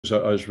I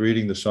was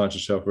reading The Science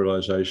of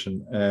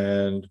Self-Realization,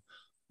 and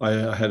I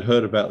had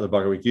heard about the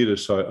Bhagavad Gita,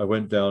 so I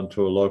went down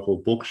to a local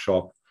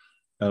bookshop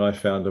and I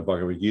found a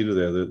Bhagavad Gita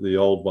there, the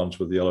old ones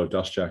with the yellow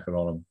dust jacket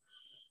on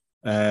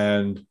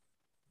them.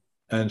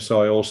 And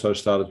so I also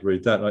started to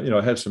read that.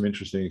 I had some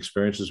interesting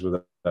experiences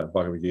with that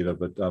Bhagavad Gita,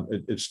 but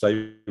it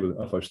stayed with, I don't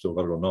know if I've still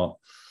got it or not,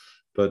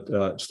 but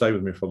it stayed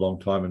with me for a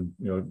long time. And,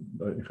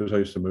 because I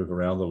used to move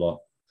around a lot,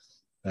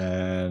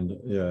 and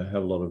had a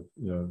lot of,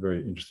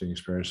 very interesting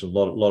experiences. A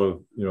lot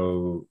of,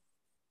 you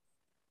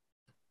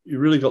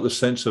really got the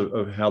sense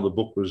of how the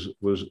book was,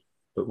 it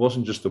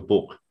wasn't just a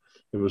book.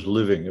 It was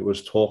living, it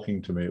was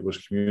talking to me, it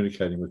was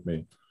communicating with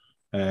me,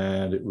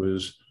 and it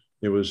was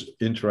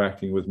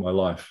interacting with my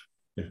life,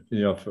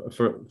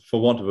 for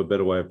want of a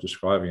better way of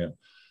describing it.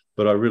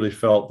 But I really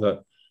felt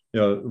that,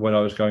 when I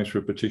was going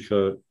through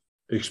particular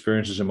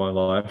experiences in my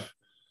life,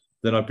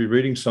 then I'd be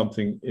reading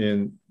something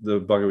in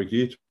the Bhagavad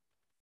Gita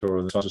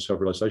or the Science of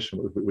Self-Realization,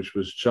 which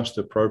was just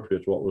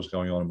appropriate to what was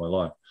going on in my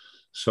life.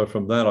 So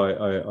from that,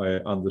 I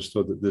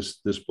understood that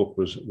this book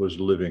was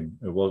living.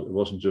 It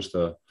wasn't just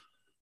a,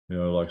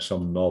 like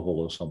some novel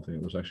or something.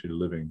 It was actually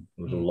living.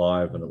 It was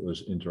alive, and it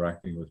was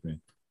interacting with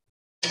me.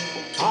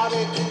 Hare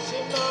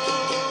Krishna,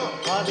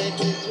 Hare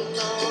Krishna,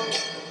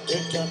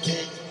 Krishna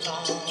Krishna,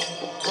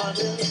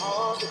 Hare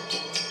Hare,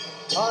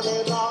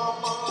 Hare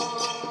Rama,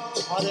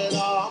 Hare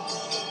Rama,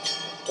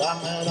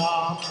 Rama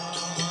Rama,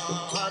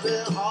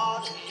 Hare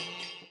Hare.